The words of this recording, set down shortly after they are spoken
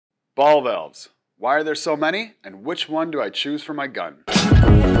Ball valves. Why are there so many, and which one do I choose for my gun?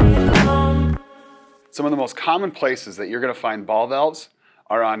 Some of the most common places that you're going to find ball valves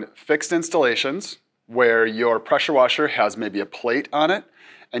are on fixed installations where your pressure washer has maybe a plate on it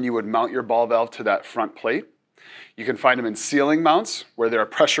and you would mount your ball valve to that front plate. You can find them in ceiling mounts where there are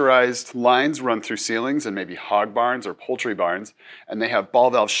pressurized lines run through ceilings in maybe hog barns or poultry barns, and they have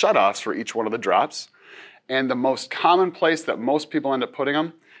ball valve shutoffs for each one of the drops. And the most common place that most people end up putting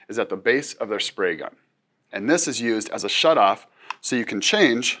them is at the base of their spray gun. And this is used as a shutoff so you can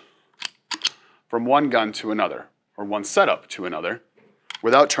change from one gun to another, or one setup to another,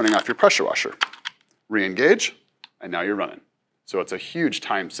 without turning off your pressure washer. Re-engage, and now you're running. So it's a huge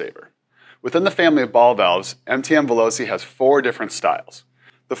time saver. Within the family of ball valves, MTM Veloci has 4 different styles.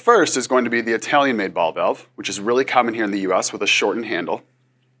 The first is going to be the Italian-made ball valve, which is really common here in the US with a shortened handle.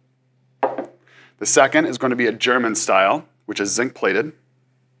 The second is going to be a German style, which is zinc-plated.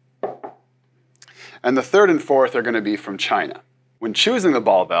 And the third and fourth are going to be from China. When choosing the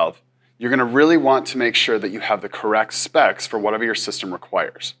ball valve, you're going to really want to make sure that you have the correct specs for whatever your system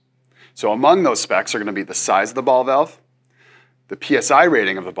requires. So among those specs are going to be the size of the ball valve, the PSI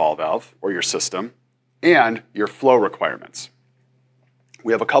rating of the ball valve or your system, and your flow requirements.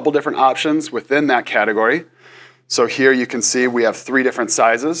 We have a couple different options within that category. So here you can see we have 3 different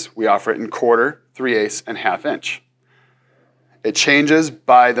sizes. We offer it in 1/4, 3/8, and 1/2 inch. It changes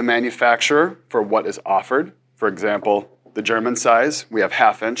by the manufacturer for what is offered. For example, the German size, we have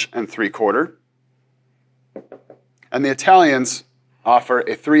 1/2 inch and 3/4. And the Italians offer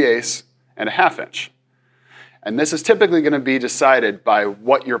a 3/8 and a 1/2 inch. And this is typically going to be decided by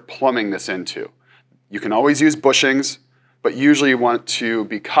what you're plumbing this into. You can always use bushings, but usually you want to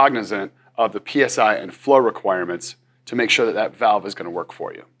be cognizant of the PSI and flow requirements to make sure that that valve is going to work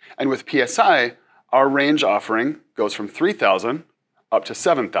for you. And with PSI, our range offering goes from 3,000 up to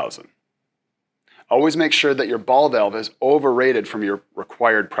 7,000. Always make sure that your ball valve is overrated from your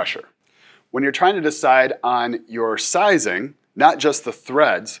required pressure. When you're trying to decide on your sizing, not just the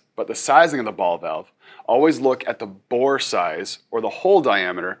threads, but the sizing of the ball valve, always look at the bore size or the hole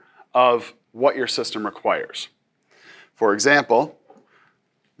diameter of what your system requires. For example,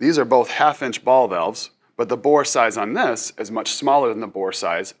 these are both 1/2 inch ball valves, but the bore size on this is much smaller than the bore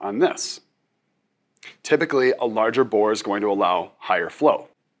size on this. Typically, a larger bore is going to allow higher flow.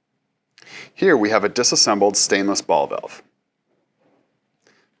 Here we have a disassembled stainless ball valve.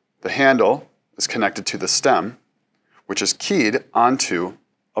 The handle is connected to the stem, which is keyed onto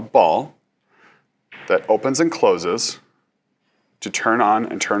a ball that opens and closes to turn on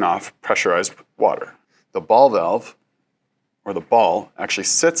and turn off pressurized water. The ball valve, or the ball, actually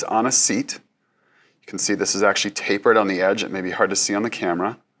sits on a seat. You can see this is actually tapered on the edge. It may be hard to see on the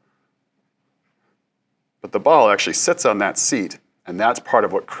camera. But the ball actually sits on that seat, and that's part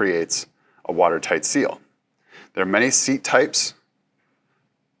of what creates a watertight seal. There are many seat types.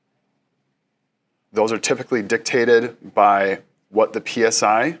 Those are typically dictated by what the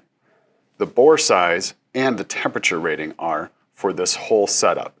PSI, the bore size, and the temperature rating are for this whole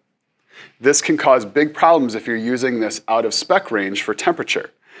setup. This can cause big problems if you're using this out of spec range for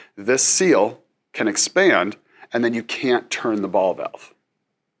temperature. This seal can expand, and then you can't turn the ball valve.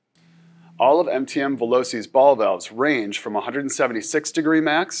 All of MTM Veloci's ball valves range from 176 degree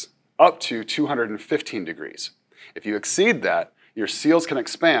max up to 215 degrees. If you exceed that, your seals can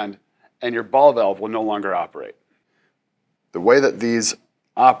expand and your ball valve will no longer operate. The way that these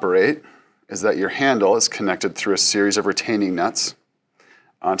operate is that your handle is connected through a series of retaining nuts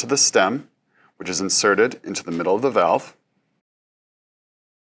onto the stem, which is inserted into the middle of the valve,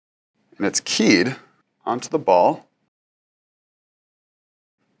 and it's keyed onto the ball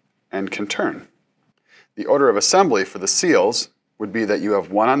and can turn. The order of assembly for the seals would be that you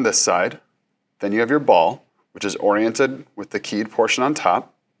have one on this side, then you have your ball, which is oriented with the keyed portion on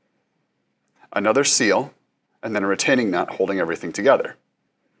top, another seal, and then a retaining nut holding everything together.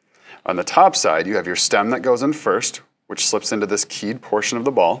 On the top side, you have your stem that goes in first, which slips into this keyed portion of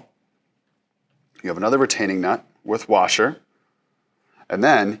the ball. You have another retaining nut with washer, and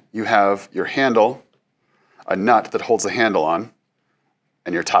then you have your handle, a nut that holds the handle on,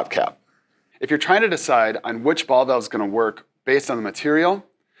 and your top cap. If you're trying to decide on which ball valve is going to work based on the material,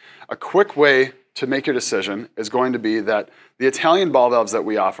 a quick way to make your decision is going to be that the Italian ball valves that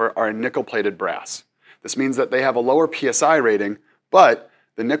we offer are in nickel-plated brass. This means that they have a lower PSI rating, but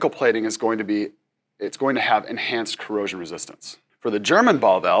the nickel plating is going to have enhanced corrosion resistance. For the German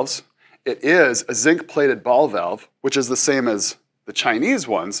ball valves, it is a zinc-plated ball valve, which is the same as the Chinese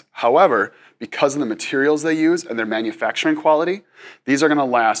ones. However, because of the materials they use and their manufacturing quality, these are going to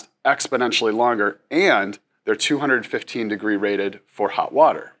last exponentially longer, and they're 215 degree rated for hot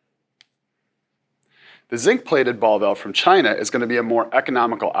water. The zinc-plated ball valve from China is going to be a more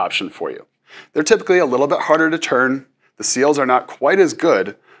economical option for you. They're typically a little bit harder to turn, the seals are not quite as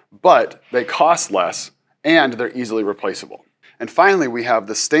good, but they cost less and they're easily replaceable. And finally, we have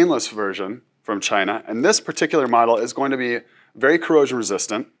the stainless version from China, and this particular model is going to be very corrosion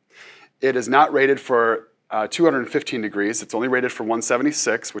resistant. It is not rated for 215 degrees, it's only rated for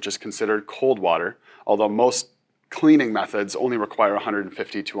 176, which is considered cold water, although most cleaning methods only require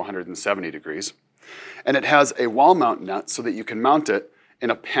 150 to 170 degrees. And it has a wall mount nut so that you can mount it in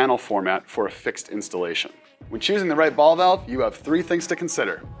a panel format for a fixed installation. When choosing the right ball valve, you have three things to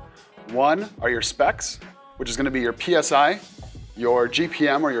consider. One are your specs, which is going to be your PSI, your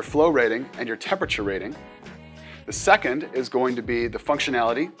GPM or your flow rating, and your temperature rating. The second is going to be the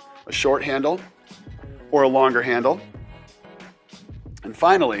functionality, a short handle or a longer handle. And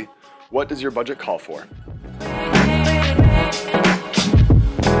finally, what does your budget call for?